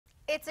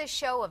It's a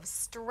show of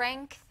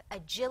strength,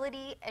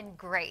 agility, and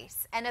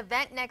grace. An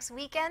event next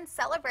weekend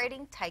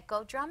celebrating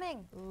Taiko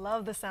drumming.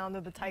 Love the sound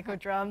of the Taiko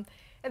drum.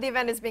 And the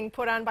event is being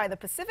put on by the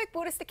Pacific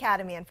Buddhist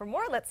Academy. And for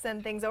more, let's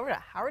send things over to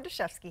Howard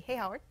Dashevsky. Hey,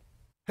 Howard.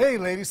 Hey,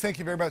 ladies, thank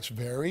you very much.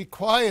 Very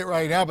quiet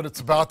right now, but it's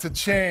about to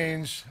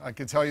change. I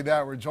can tell you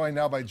that. We're joined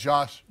now by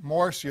Josh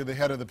Morse. You're the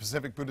head of the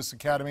Pacific Buddhist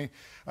Academy.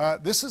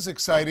 This is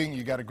exciting.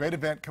 You got a great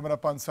event coming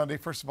up on Sunday.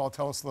 First of all,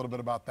 tell us a little bit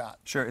about that.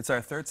 Sure. It's our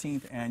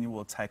 13th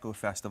annual Taiko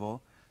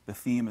Festival. The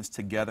theme is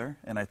Together,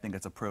 and I think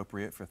it's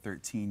appropriate for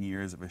 13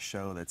 years of a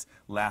show that's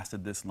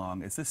lasted this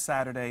long. It's this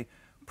Saturday,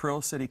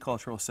 Pearl City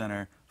Cultural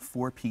Center,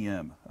 4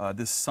 p.m.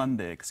 This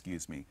Sunday,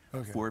 excuse me,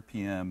 okay. 4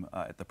 p.m.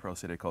 At the Pearl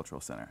City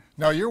Cultural Center.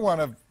 Now, you're one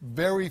of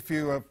very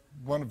few,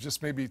 one of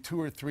just maybe 2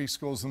 or 3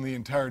 schools in the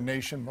entire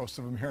nation, most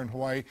of them here in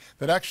Hawaii,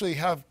 that actually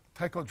have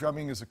Taiko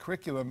drumming as a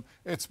curriculum.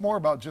 It's more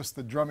about just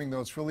the drumming,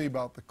 though. It's really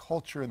about the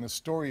culture and the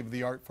story of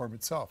the art form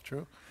itself,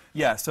 true?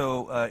 Yeah,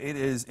 so it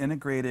is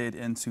integrated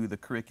into the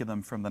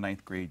curriculum from the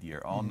 9th grade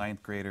year. All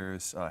 9th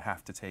graders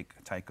have to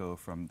take Taiko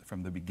from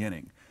the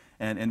beginning.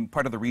 And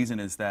part of the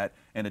reason is that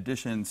in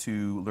addition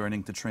to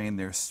learning to train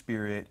their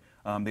spirit,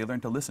 they learn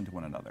to listen to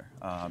one another.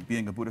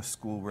 Being a Buddhist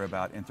school, we're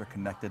about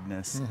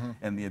interconnectedness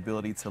and the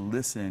ability to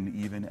listen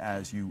even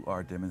as you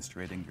are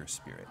demonstrating your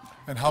spirit.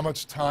 And how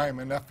much time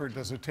and effort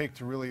does it take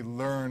to really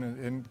learn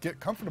and get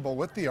comfortable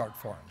with the art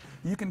form?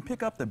 You can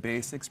pick up the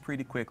basics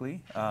pretty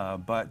quickly,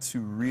 but to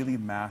really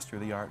master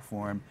the art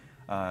form,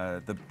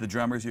 the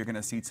drummers you're going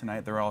to see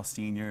tonight, they're all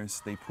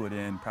seniors. They put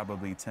in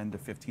probably 10 to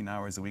 15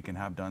 hours a week and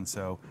have done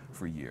so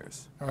for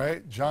years. All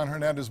right, John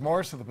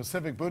Hernandez-Morris of the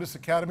Pacific Buddhist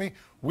Academy.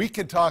 We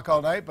could talk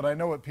all night, but I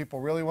know what people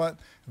really want.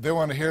 They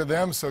want to hear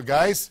them. So,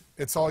 guys,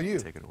 it's all you.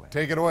 Take it away.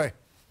 Take it away.